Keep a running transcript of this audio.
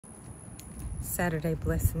Saturday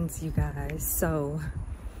blessings, you guys. So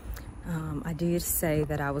I did say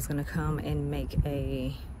that I was gonna come and make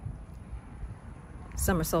a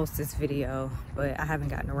summer solstice video, but I haven't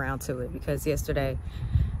gotten around to it because yesterday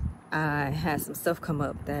I had some stuff come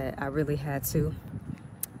up that I really had to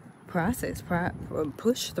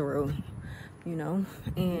push through, you know.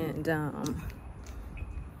 And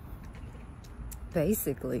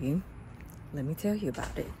basically, let me tell you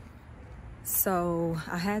about it. So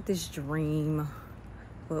I had this dream,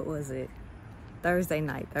 what was it? Thursday,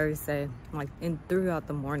 like throughout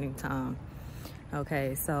the morning time.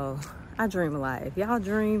 Okay, so I dream a lot. If y'all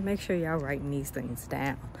dream, make sure y'all writing these things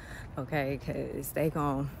down, okay? Because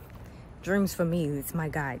dreams for me, it's my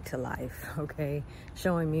guide to life, okay?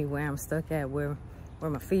 Showing me where I'm stuck at, where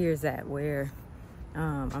my fear's at, where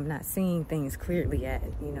I'm not seeing things clearly at,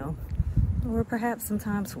 you know? Or perhaps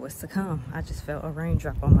sometimes what's to come. I just felt a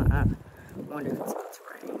raindrop on my eye. I wonder if it's about to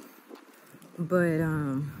rain.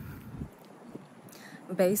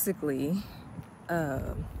 But basically,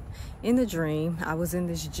 in the dream, I was in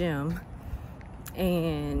this gym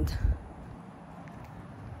and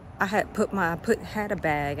I had had a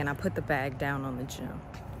bag, and I put the bag down on the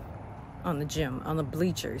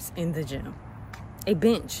bleachers in the gym, a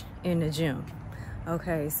bench in the gym.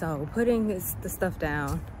 Okay, so putting the stuff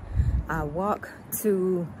down, I walk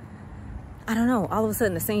to, I don't know, all of a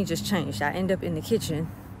sudden the scene just changed. I end up in the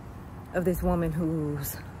kitchen of this woman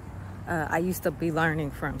who's I used to be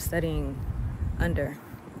learning from, studying under.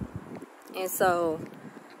 And so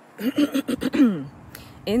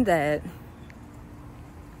in the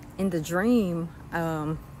dream,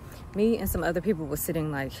 me and some other people were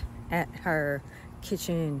sitting like at her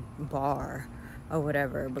kitchen bar or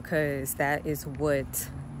whatever, because that is what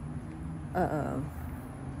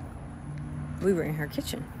we were in her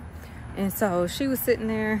kitchen. And so she was sitting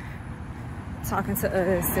there talking to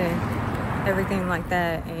us and everything like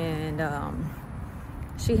that, and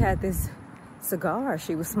she had this cigar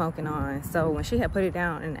she was smoking on. So when she had put it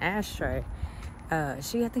down in an ashtray, I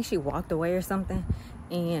think she walked away or something,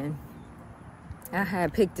 and I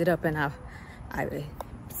had picked it up and I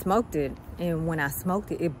smoked it. And when I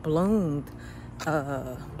smoked it, it blossomed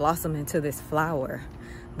into this flower.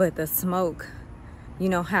 But the smoke, you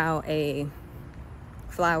know how a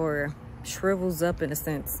flower shrivels up in a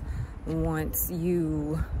sense once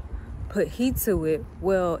you put heat to it?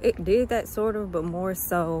 Well, it did that sort of, but more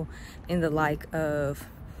so in the like of,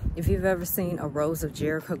 if you've ever seen a Rose of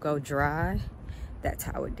Jericho go dry, that's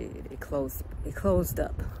how it did. It closed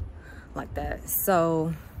up like that.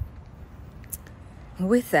 So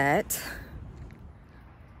with that,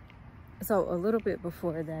 so a little bit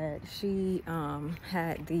before that, she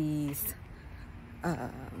had these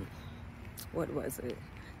what was it,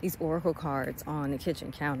 these oracle cards on the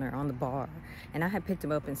kitchen counter on the bar, and I had picked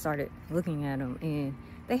them up and started looking at them, and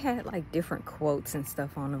they had like different quotes and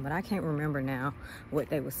stuff on them, but I can't remember now what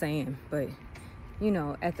they were saying. But you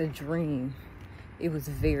know, at the dream, it was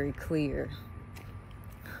very clear.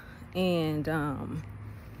 And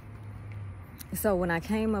so when I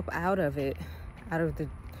came up out of the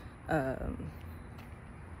I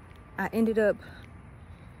ended up,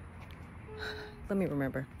 let me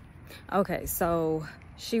remember. Okay, so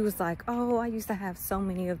she was like, oh, I used to have so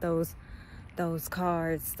many of those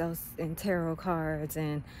cards, those tarot cards.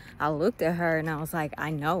 And I looked at her and I was like,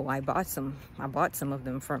 I know, I bought some of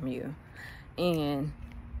them from you. And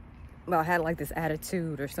well, I had like this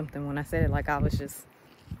attitude or something when I said it, like I was just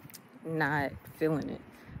not feeling it,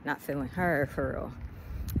 not feeling her for real.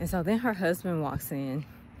 And so then her husband walks in,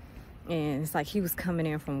 and it's like he was coming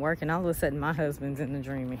in from work, and all of a sudden my husband's in the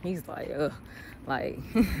dream, and he's like, ugh, like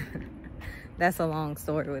that's a long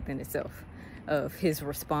story within itself of his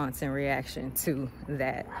response and reaction to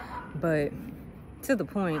that. But to the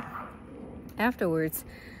point, afterwards,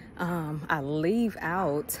 I leave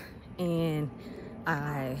out and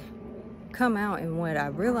I come out, and what I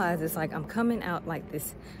realize is like I'm coming out like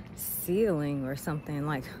this ceiling or something,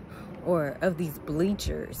 like, or of these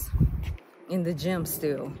bleachers in the gym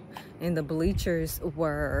still. And the bleachers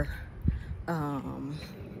were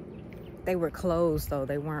they were closed though.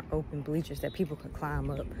 They weren't open bleachers that people could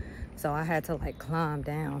climb up. So I had to like climb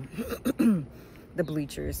down the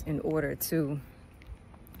bleachers in order to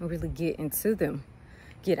really get into them,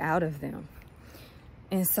 get out of them.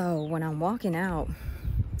 And so when I'm walking out,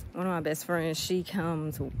 one of my best friends, she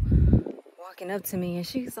comes walking up to me, and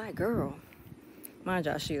she's like, girl, mind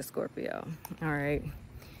y'all, she a Scorpio, all right?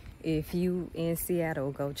 If you in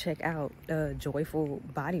Seattle, go check out Joyful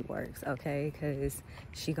Body Works, okay? Because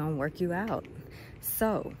she gonna work you out.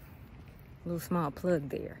 So, little small plug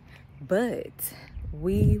there. But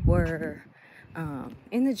we were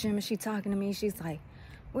in the gym, and she talking to me. She's like,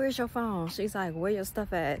 where's your phone? She's like, where your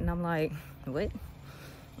stuff at? And I'm like, what?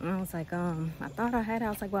 And I was like, I thought I had it. I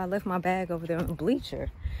was like, well, I left my bag over there on the bleacher.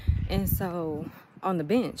 And so, on the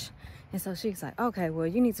bench. And so she's like, okay, well,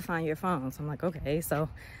 you need to find your phone. So I'm like, okay. So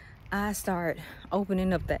I start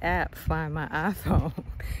opening up the app, find my iPhone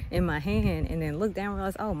in my hand, and then look down and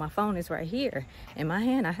realize, oh, my phone is right here. In my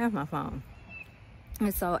hand, I have my phone.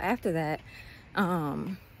 And so after that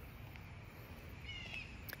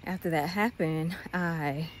happened,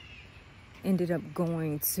 I ended up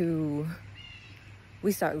going to,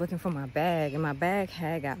 we started looking for my bag, and my bag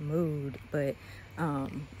had got moved, but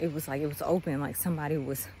it was like, it was open, like somebody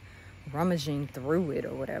was rummaging through it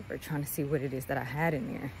or whatever, trying to see what it is that I had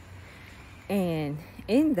in there. And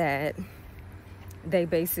in that, they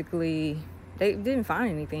didn't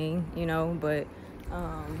find anything, you know, but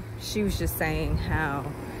she was just saying how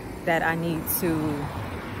that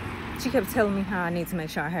she kept telling me how I need to make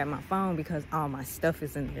sure I had my phone because all my stuff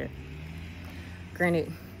is in there.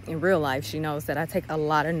 Granted, in real life, she knows that I take a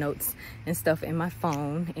lot of notes and stuff in my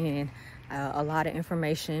phone, and a lot of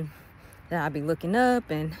information that I'll be looking up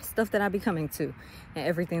and stuff that I'll be coming to and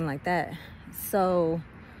everything like that. So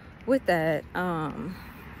with that,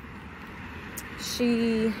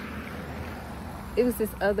 it was this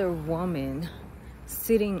other woman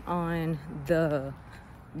sitting on the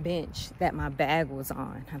bench that my bag was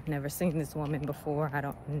on. I've never seen this woman before. I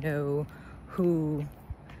don't know who.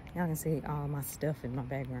 Y'all can see all my stuff in my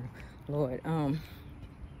background. Lord, I've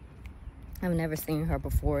never seen her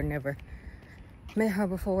before, never met her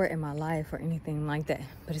before in my life or anything like that.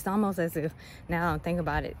 But it's almost as if, now I think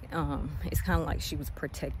about it, it's kind of like she was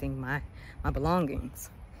protecting my belongings.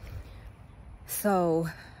 So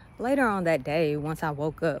later on that day, once I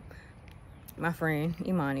woke up, my friend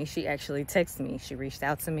Imani, she actually texted me. She reached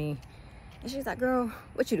out to me and she's like, girl,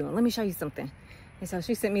 what you doing? Let me show you something. And so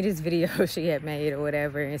she sent me this video she had made or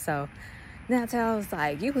whatever. And so then I was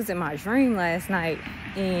like, you was in my dream last night.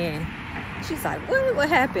 And she's like, what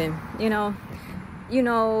happened? You know,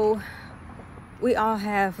 we all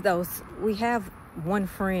have those. We have one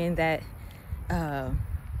friend that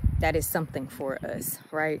is something for us,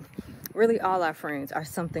 right? Really, all our friends are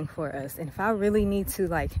something for us. And if I really need to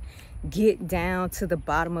like get down to the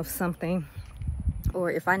bottom of something,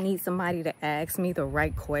 or if I need somebody to ask me the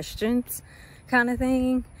right questions kind of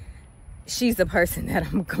thing, she's the person that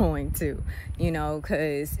I'm going to, you know,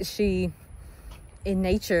 because she, in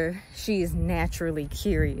nature, she is naturally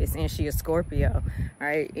curious, and she is Scorpio,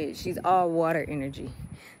 right? She's all water energy.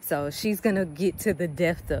 So she's going to get to the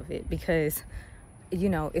depth of it because, you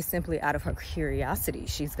know, it's simply out of her curiosity.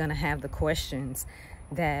 She's going to have the questions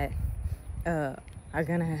that are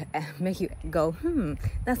going to make you go,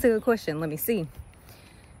 that's a good question. Let me see.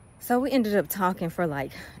 So we ended up talking for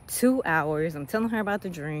like 2 hours. I'm telling her about the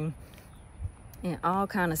dream and all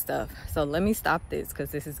kind of stuff. So let me stop this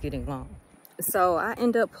because this is getting long. So I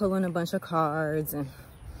end up pulling a bunch of cards and,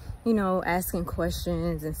 you know, asking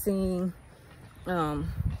questions and seeing,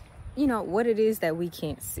 you know, what it is that we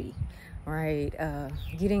can't see, right?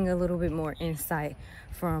 Getting a little bit more insight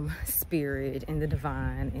from spirit and the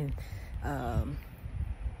divine, and,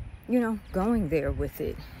 you know, going there with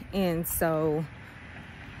it. And so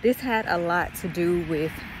this had a lot to do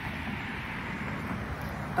with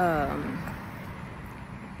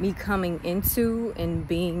me coming into and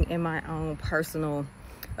being in my own personal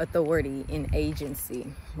authority and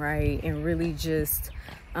agency, right? And really just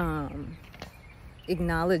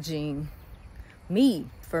acknowledging me,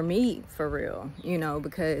 for real, you know,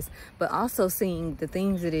 but also seeing the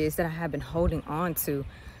things it is that I have been holding on to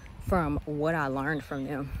from what I learned from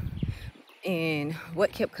them. And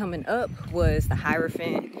what kept coming up was the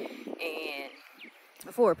Hierophant, and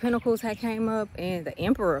the Four of Pentacles had came up, and the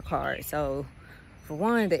Emperor card. So for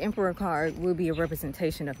one, the Emperor card will be a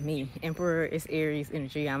representation of me. Emperor is Aries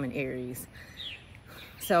energy. I'm an Aries.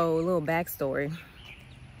 So a little backstory.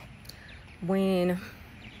 When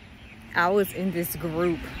I was in this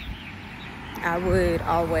group, I would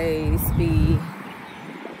always be,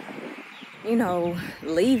 you know,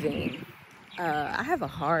 leaving. I have a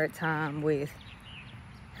hard time with,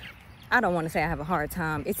 I don't want to say I have a hard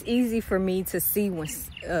time. It's easy for me to see when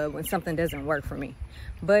something doesn't work for me.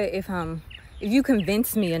 But if you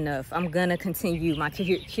convince me enough, I'm gonna continue. My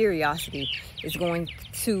curiosity is going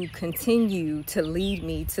to continue to lead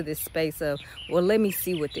me to this space of, well, let me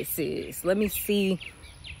see what this is. Let me see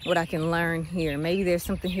what I can learn here. Maybe there's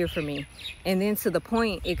something here for me. And then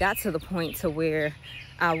it got to the point to where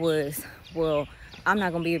I was, well, I'm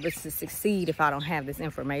not gonna be able to succeed if I don't have this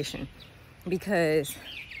information, because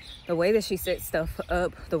the way that she set stuff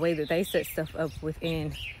up, the way that they set stuff up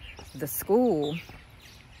within the school,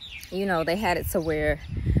 you know, they had it to where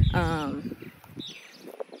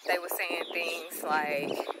they were saying things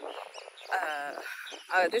like,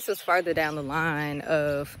 this was further down the line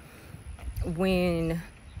of when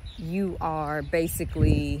you are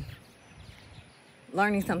basically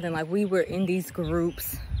learning something. Like, we were in these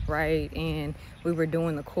groups, right, and we were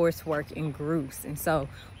doing the coursework in groups, and so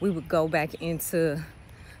we would go back into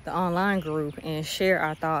the online group and share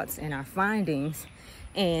our thoughts and our findings.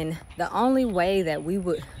 And the only way that we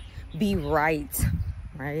would be right,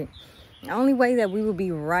 the only way that we would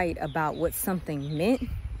be right about what something meant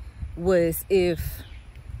was if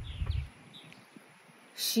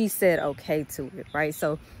she said okay to it, right?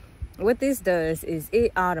 So what this does is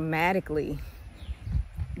it automatically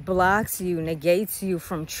blocks you, negates you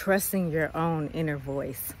from trusting your own inner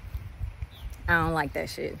voice. I don't like that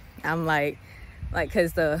shit. I'm like,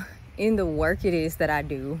 because in the work it is that I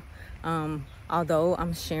do, although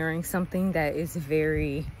I'm sharing something that is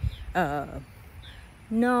very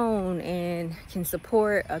known and can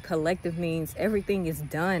support a collective means, everything is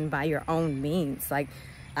done by your own means. Like,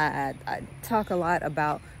 I talk a lot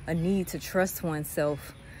about a need to trust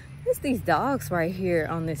oneself. There's these dogs right here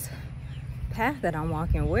on this path that I'm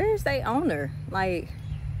walking. Where's their owner? Like,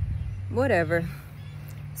 whatever.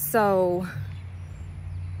 So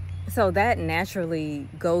that naturally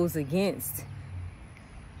goes against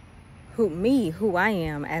who I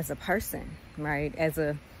am as a person, right? As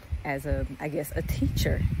a I guess a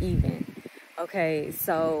teacher even. Okay,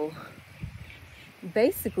 so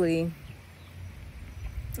basically,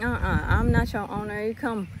 I'm not your owner. You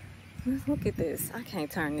come, look at this. I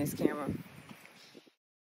can't turn this camera.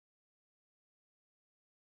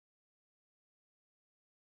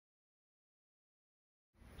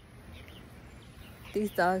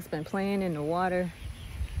 These dogs been playing in the water.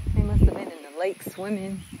 They must have been in the lake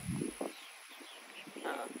swimming.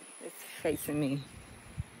 It's facing me.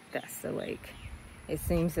 That's the lake. It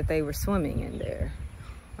seems that they were swimming in there.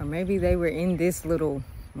 Or maybe they were in this little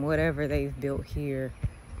whatever they've built here.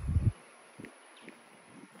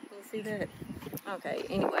 You see that? Okay,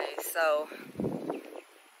 anyway, so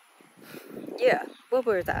yeah, what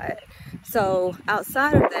was that? So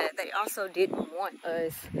outside of that, they also didn't want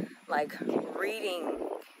us like reading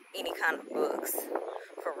any kind of books,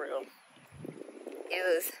 for real.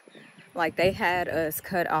 It was like they had us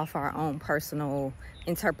cut off our own personal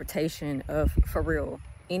interpretation of, for real,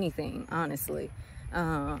 anything, honestly.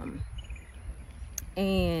 And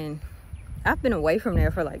I've been away from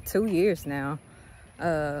there for like 2 years now.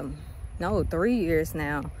 No, 3 years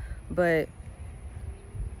now. But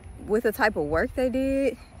with the type of work they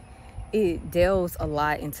did, it delves a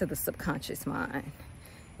lot into the subconscious mind,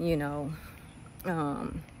 you know.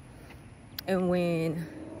 And when,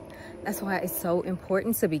 that's why it's so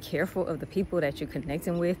important to be careful of the people that you're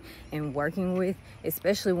connecting with and working with,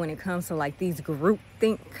 especially when it comes to like these group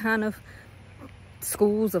think kind of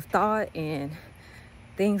schools of thought and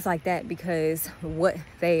things like that, because what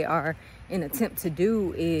they are in attempt to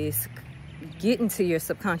do is get into your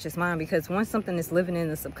subconscious mind, because once something is living in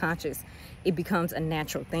the subconscious, it becomes a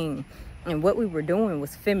natural thing. And what we were doing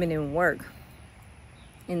was feminine work,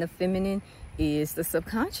 and the feminine is the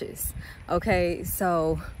subconscious. Okay,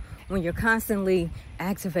 so when you're constantly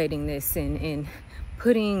activating this and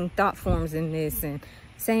putting thought forms in this and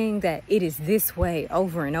saying that it is this way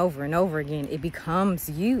over and over and over again, it becomes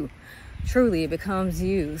you. Truly, it becomes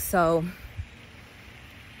you. So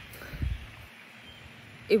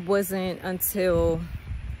it wasn't until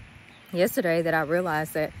yesterday that I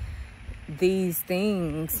realized that these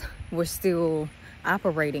things were still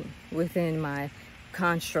operating within my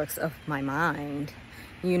constructs of my mind,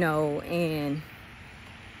 you know. And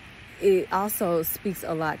it also speaks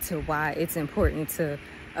a lot to why it's important to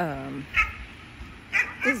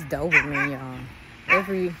this Doberman, y'all,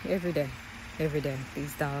 every day,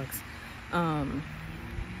 these dogs,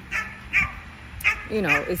 you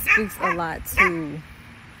know, it speaks a lot to,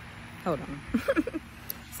 hold on.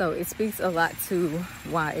 So it speaks a lot to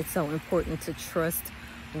why it's so important to trust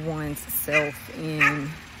one's self in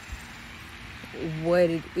what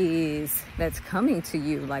it is that's coming to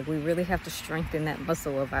you. Like, we really have to strengthen that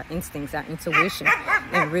muscle of our instincts, our intuition,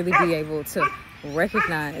 and really be able to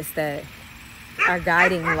recognize that our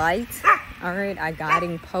guiding light, all right, our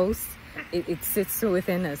guiding post, it sits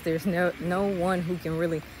within us. There's no one who can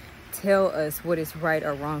really tell us what is right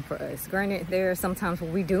or wrong for us. Granted, there are sometimes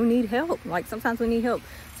where we do need help. Like, sometimes we need help.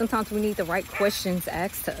 Sometimes we need the right questions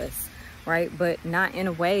asked to us, right? But not in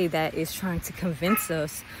a way that is trying to convince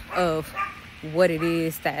us of what it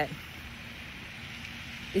is that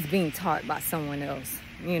is being taught by someone else,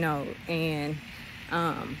 you know. And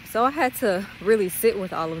So I had to really sit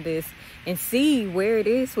with all of this and see where it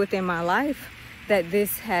is within my life that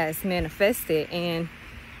this has manifested. And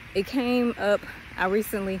it came up, I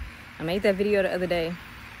made that video the other day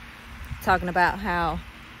talking about how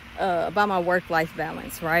about my work-life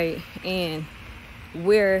balance, right? And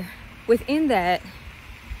where within that,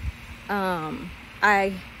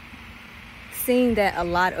 I seen that a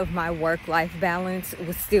lot of my work-life balance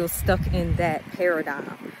was still stuck in that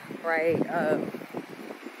paradigm, right?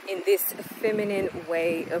 In this feminine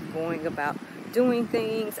way of going about doing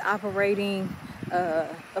things, operating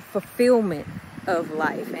a fulfillment of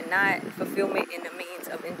life, and not fulfillment in the means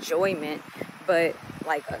of enjoyment, but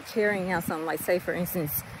like carrying out something, like say for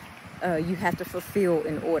instance, you have to fulfill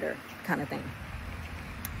an order kind of thing.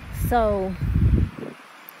 So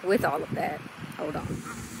with all of that, hold on.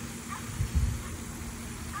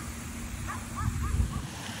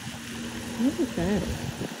 What is that?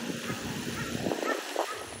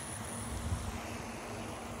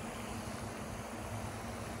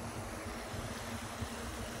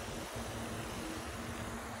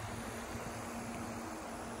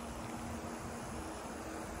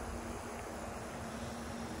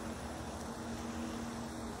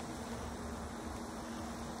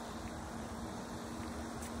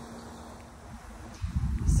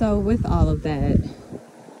 So with all of that,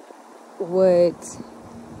 what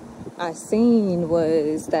I seen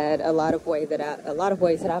was that a lot of ways that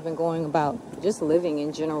I've been going about just living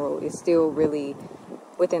in general is still really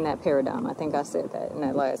within that paradigm. I think I said that in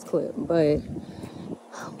that last clip, but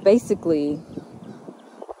basically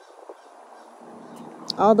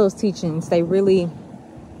all those teachings, they really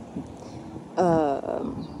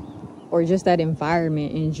or just that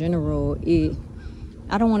environment in general,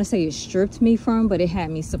 I don't want to say it stripped me from, but it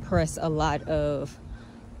had me suppress a lot of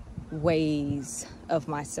ways of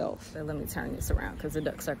myself. So let me turn this around because the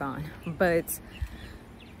ducks are gone. But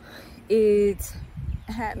it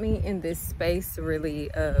had me in this space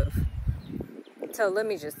really of, so let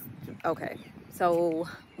me just, okay. So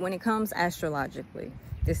when it comes astrologically,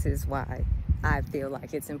 this is why I feel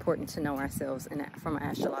like it's important to know ourselves from an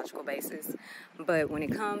astrological basis. But when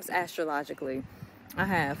it comes astrologically, I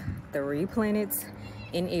have 3 planets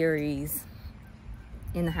in Aries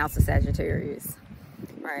in the house of Sagittarius,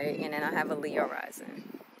 right? And then I have a Leo rising,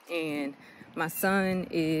 and my sun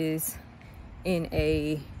is in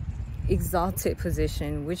a exalted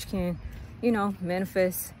position, which can, you know,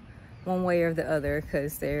 manifest one way or the other,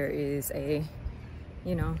 because there is a,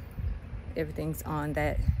 you know, everything's on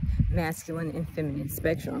that masculine and feminine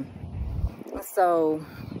spectrum. So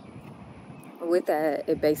with that,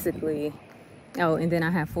 it basically, oh, and then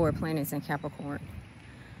I have 4 planets in Capricorn,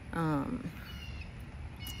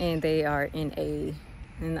 and they are in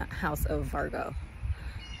the house of Virgo.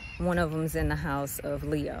 One of them's in the house of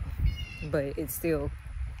Leo, but it's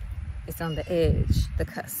on the edge, the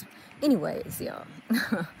cusp. Anyways, y'all.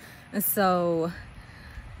 So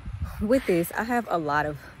with this, I have a lot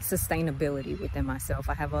of sustainability within myself.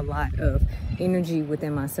 I have a lot of energy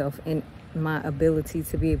within myself, and my ability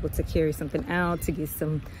to be able to carry something out, to get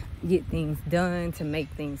things done, to make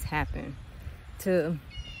things happen, to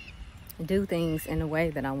do things in the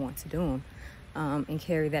way that I want to do them, and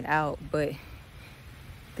carry that out. But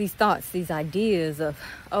these thoughts, these ideas of,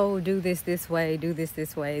 oh, do this way, do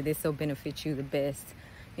this way, this will benefit you the best,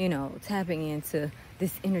 you know, tapping into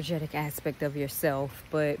this energetic aspect of yourself.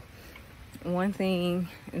 But one thing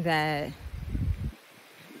that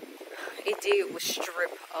it did was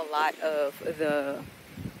strip a lot of the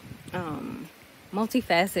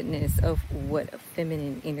multifacetedness of what a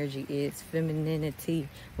feminine energy is, femininity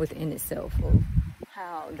within itself, of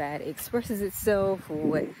how that expresses itself,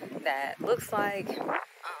 what that looks like, you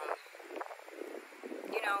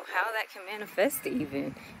know, how that can manifest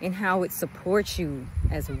even, and how it supports you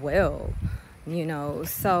as well, you know.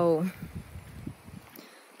 So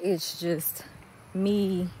it's just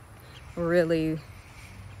me really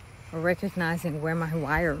recognizing where my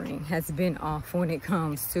wiring has been off when it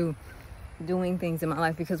comes to doing things in my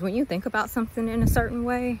life. Because when you think about something in a certain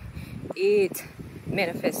way, it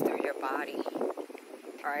manifests through your body,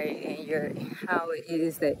 right? And how it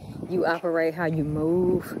is that you operate, how you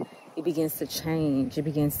move, it begins to change, it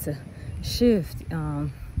begins to shift,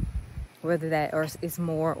 whether that is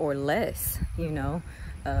more or less, you know.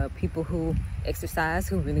 People who exercise,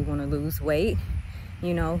 who really want to lose weight,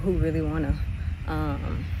 you know, who really want to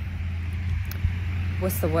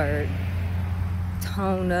what's the word,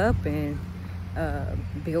 tone up and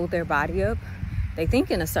build their body up, they think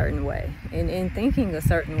in a certain way, and in thinking a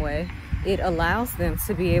certain way, it allows them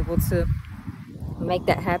to be able to make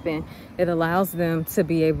that happen. It allows them to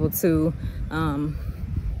be able to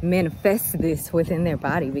manifest this within their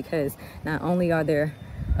body, because not only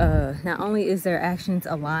is their actions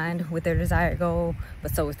aligned with their desired goal,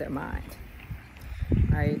 but so is their mind.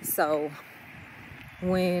 Right? So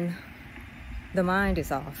when the mind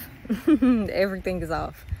is off, everything is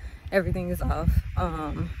off. Everything is off.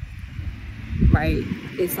 Right?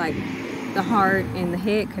 It's like the heart and the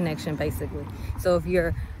head connection, basically. So if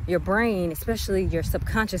your brain, especially your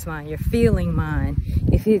subconscious mind, your feeling mind,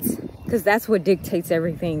 if it's, because that's what dictates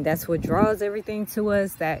everything, that's what draws everything to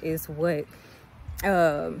us, that is what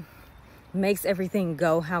makes everything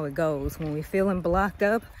go how it goes. When we're feeling blocked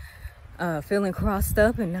up, feeling crossed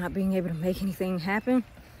up and not being able to make anything happen,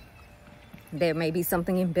 there may be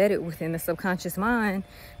something embedded within the subconscious mind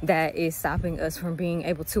that is stopping us from being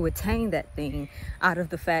able to attain that thing, out of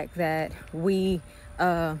the fact that we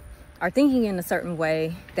are thinking in a certain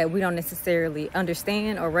way that we don't necessarily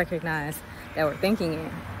understand or recognize that we're thinking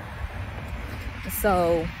in.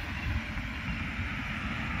 So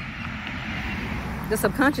the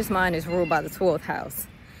subconscious mind is ruled by the 12th house,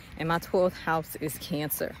 and my 12th house is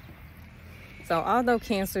Cancer. So although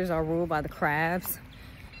Cancers are ruled by the crabs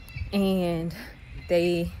and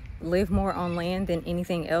they live more on land than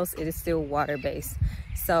anything else, it is still water-based.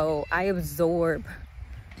 So I absorb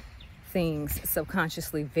things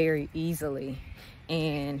subconsciously very easily,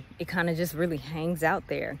 and it kind of just really hangs out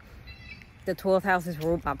there. The 12th house is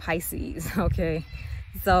ruled by Pisces, okay?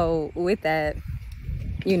 So with that,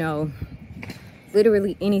 you know,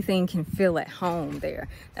 literally anything can feel at home there.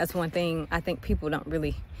 That's one thing I think people don't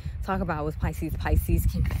really talk about with Pisces. Pisces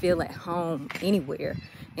can feel at home anywhere,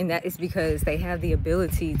 and that is because they have the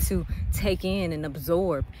ability to take in and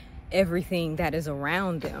absorb everything that is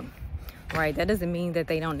around them, right? That doesn't mean that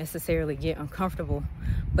they don't necessarily get uncomfortable,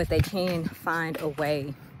 but they can find a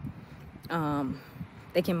way.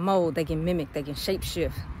 They can mold, they can mimic, they can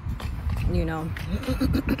shapeshift, you know.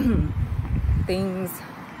 Things,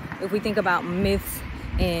 if we think about myths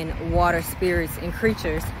and water spirits and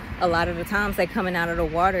creatures, a lot of the times they're coming out of the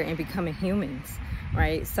water and becoming humans,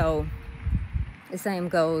 right? So the same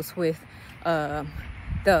goes with the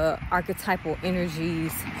archetypal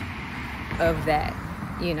energies of that,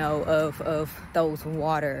 you know, of those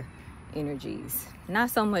water energies. Not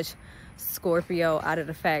so much Scorpio, out of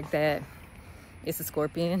the fact that it's a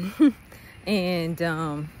scorpion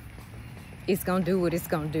and it's gonna do what it's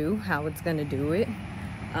gonna do, how it's gonna do it.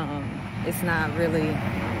 It's not really,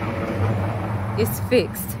 it's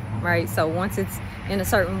fixed, right? So once it's in a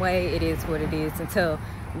certain way, it is what it is, until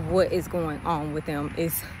what is going on with them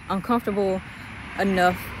is uncomfortable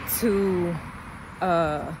enough to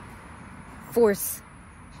force,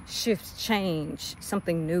 shift, change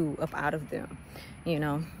something new up out of them, you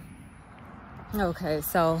know. Okay,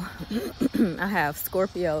 so I have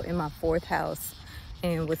Scorpio in my 4th house,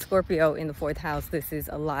 and with Scorpio in the 4th house, this is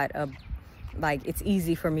a lot of, like, it's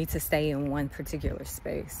easy for me to stay in one particular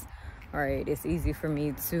space, right? It's easy for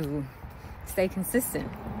me to stay consistent,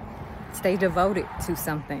 stay devoted to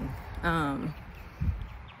something.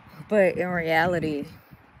 But in reality,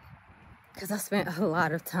 because I spent a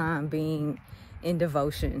lot of time being in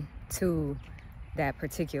devotion to that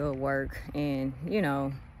particular work, and, you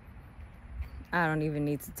know, I don't even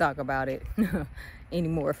need to talk about it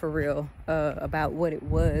anymore, for real, about what it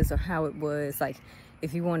was or how it was. Like,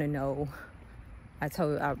 if you want to know, I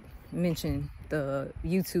mentioned the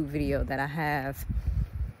YouTube video that I have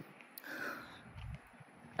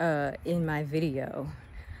in my video.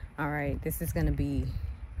 All right, this is going to be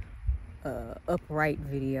a upright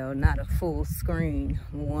video, not a full screen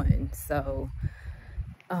one. So,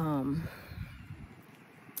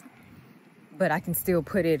 but I can still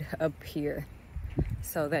put it up here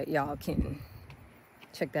so that y'all can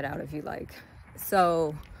check that out if you like.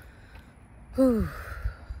 So, whew,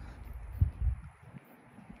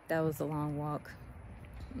 that was a long walk.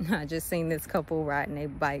 I just seen this couple riding their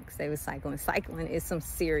bikes. They was cycling. Cycling is some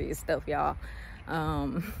serious stuff, y'all. I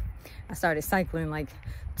started cycling like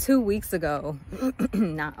 2 weeks ago.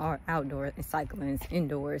 Not outdoor cycling, it's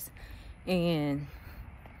indoors. And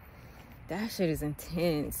that shit is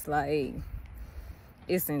intense. Like,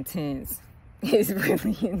 it's intense. It's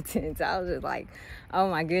really intense. I was just like,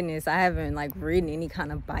 oh my goodness, I haven't like ridden any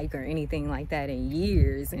kind of bike or anything like that in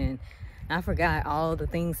years, and I forgot all the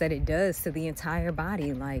things that it does to the entire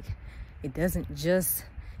body. Like, it doesn't just,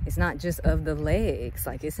 it's not just of the legs,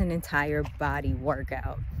 like it's an entire body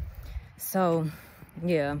workout. So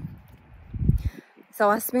yeah, so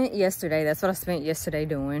I spent yesterday, that's what I spent yesterday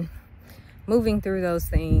doing, moving through those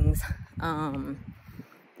things,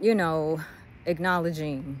 you know,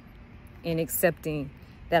 acknowledging and accepting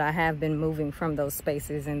that I have been moving from those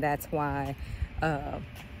spaces, and that's why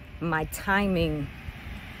my timing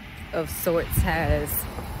of sorts has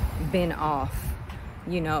been off,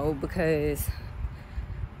 you know, because,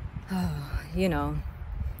 you know,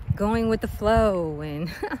 going with the flow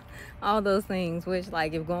and all those things, which,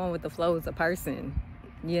 like, if going with the flow is a person,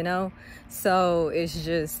 you know? So it's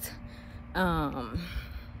just, like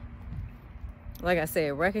I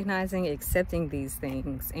said, recognizing, accepting these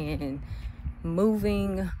things and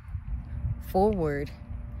moving forward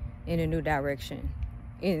in a new direction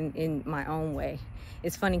in my own way.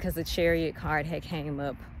 It's funny because the Chariot card had came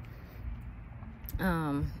up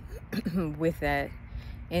with that,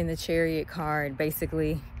 and the Chariot card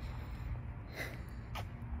basically,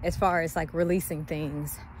 as far as like releasing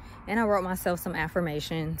things, and I wrote myself some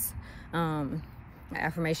affirmations, an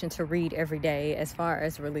affirmation to read every day as far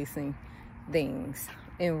as releasing things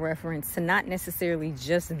in reference to not necessarily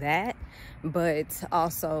just that, but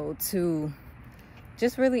also to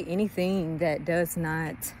just really anything that does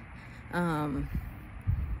not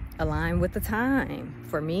align with the time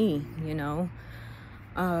for me, you know.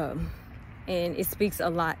 And it speaks a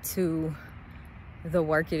lot to the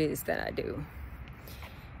work it is that I do,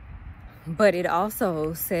 but it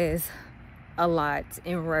also says a lot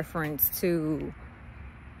in reference to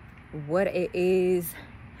what it is,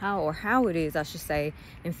 how it is, I should say,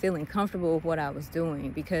 and feeling comfortable with what I was doing.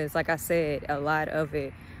 Because like I said, a lot of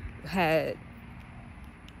it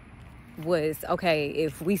was, okay,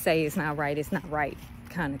 if we say it's not right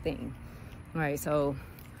kind of thing, right? So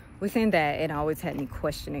within that, it always had me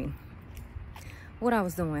questioning what I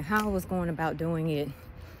was doing, how I was going about doing it,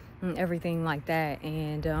 and everything like that.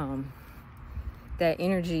 And that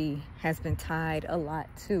energy has been tied a lot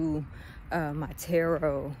to my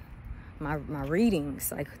tarot, my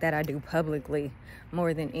readings, like, that I do publicly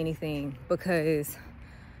more than anything, because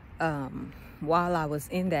while I was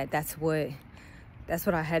in that, that's what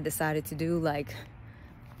I had decided to do. Like,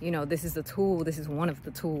 you know, this is the tool, this is one of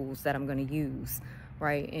the tools that I'm going to use,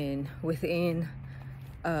 right? And within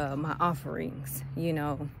my offerings, you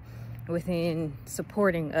know, within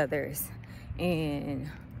supporting others and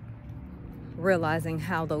realizing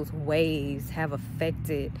how those ways have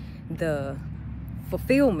affected the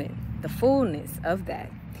fulfillment, the fullness of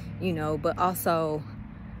that, you know, but also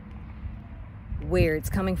where it's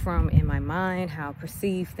coming from in my mind, how I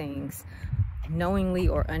perceive things, knowingly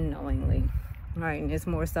or unknowingly, right? And it's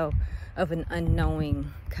more so of an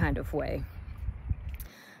unknowing kind of way.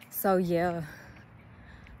 So yeah,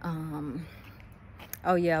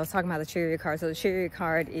 oh yeah, I was talking about the Chariot card. So the Chariot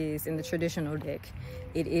card is in the traditional deck.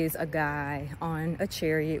 It is a guy on a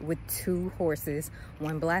chariot with two horses,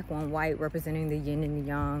 one black, one white, representing the yin and the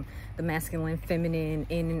yang, the masculine, feminine,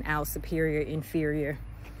 in and out, superior, inferior,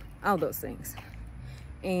 all those things.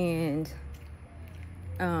 And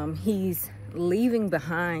he's leaving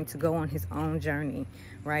behind to go on his own journey,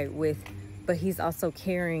 right? But he's also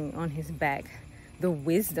carrying on his back the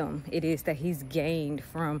wisdom it is that he's gained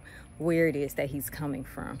from where it is that he's coming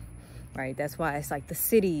from, right? That's why it's like the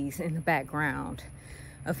cities in the background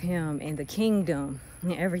of him and the kingdom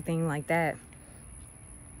and everything like that.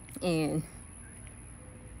 And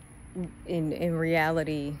in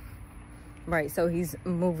reality, right, so he's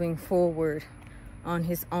moving forward on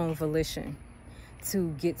his own volition to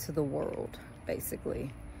get to the world,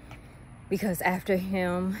 basically. Because after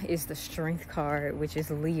him is the Strength card, which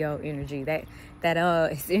is Leo energy. That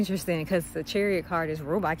is interesting because the Chariot card is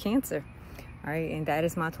ruled by Cancer, right? And that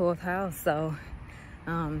is my 12th house. So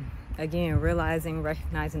again, realizing,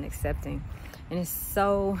 recognizing, accepting. And it's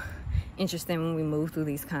so interesting when we move through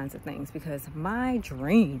these kinds of things, because my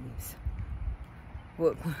dreams,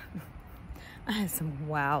 well, I had some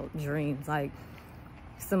wild dreams, like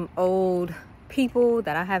some old people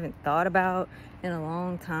that I haven't thought about in a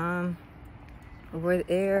long time were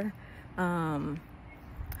there.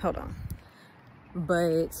 Hold on.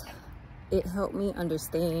 But it helped me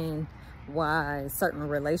understand why certain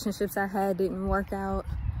relationships I had didn't work out,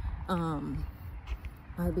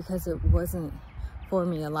 right? Because it wasn't for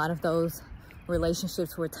me. A lot of those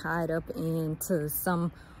relationships were tied up into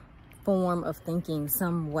some form of thinking,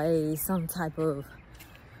 some way, some type of,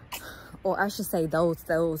 or I should say those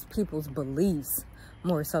people's beliefs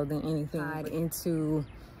more so than anything, tied into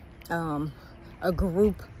a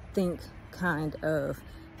group think kind of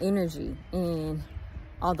energy. And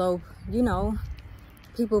although, you know,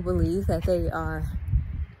 people believe that they are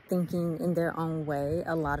thinking in their own way,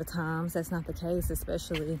 a lot of times that's not the case,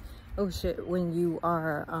 especially, oh shit, when you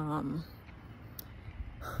are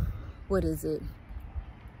what is it,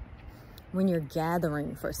 when you're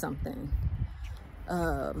gathering for something,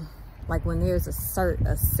 like when there's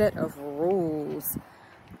a set of rules,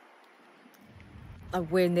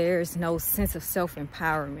 when there's no sense of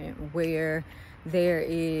self-empowerment, where there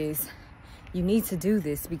is, you need to do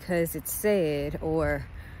this because it's said, or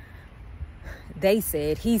they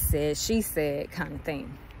said, he said, she said kind of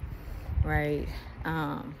thing, right?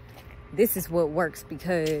 This is what works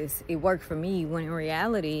because it worked for me, when in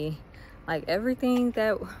reality, like, everything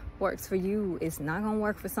that works for you is not gonna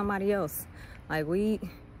work for somebody else. Like, we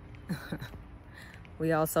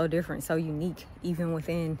all so different, so unique, even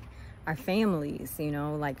within our families, you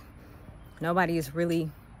know, like, nobody is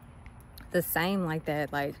really the same like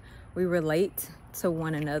that. Like, we relate to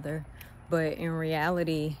one another, but in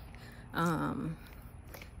reality,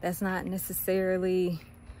 that's not necessarily,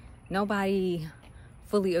 nobody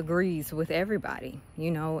fully agrees with everybody,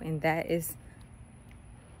 you know, and that's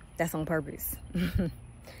on purpose.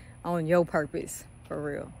 On your purpose, for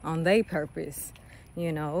real, on their purpose,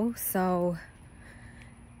 you know. So,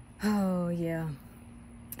 oh yeah,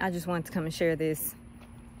 I just wanted to come and share this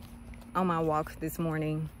on my walk this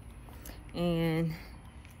morning. And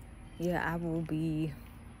yeah,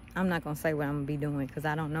 I'm not gonna say what I'm gonna be doing because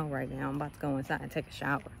I don't know right now. I'm about to go inside and take a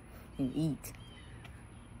shower and eat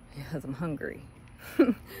because I'm hungry.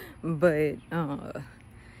 But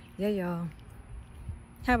yeah, y'all,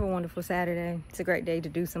 have a wonderful Saturday. It's a great day to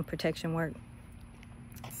do some protection work.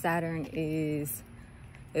 Saturn is,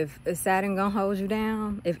 if Saturn gonna hold you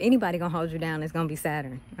down, if anybody gonna hold you down, it's gonna be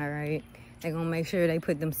Saturn. All right, they're gonna make sure they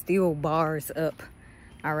put them steel bars up.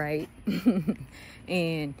 All right.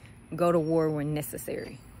 And go to war when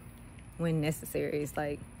necessary. When necessary. It's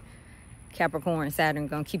like Capricorn, Saturn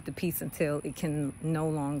gonna keep the peace until it can no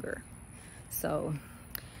longer. So,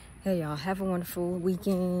 hey y'all, have a wonderful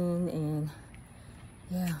weekend. And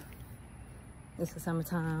yeah, it's the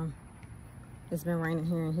summertime. It's been raining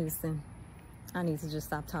here in Houston. I need to just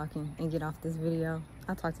stop talking and get off this video.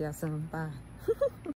 I'll talk to y'all soon. Bye.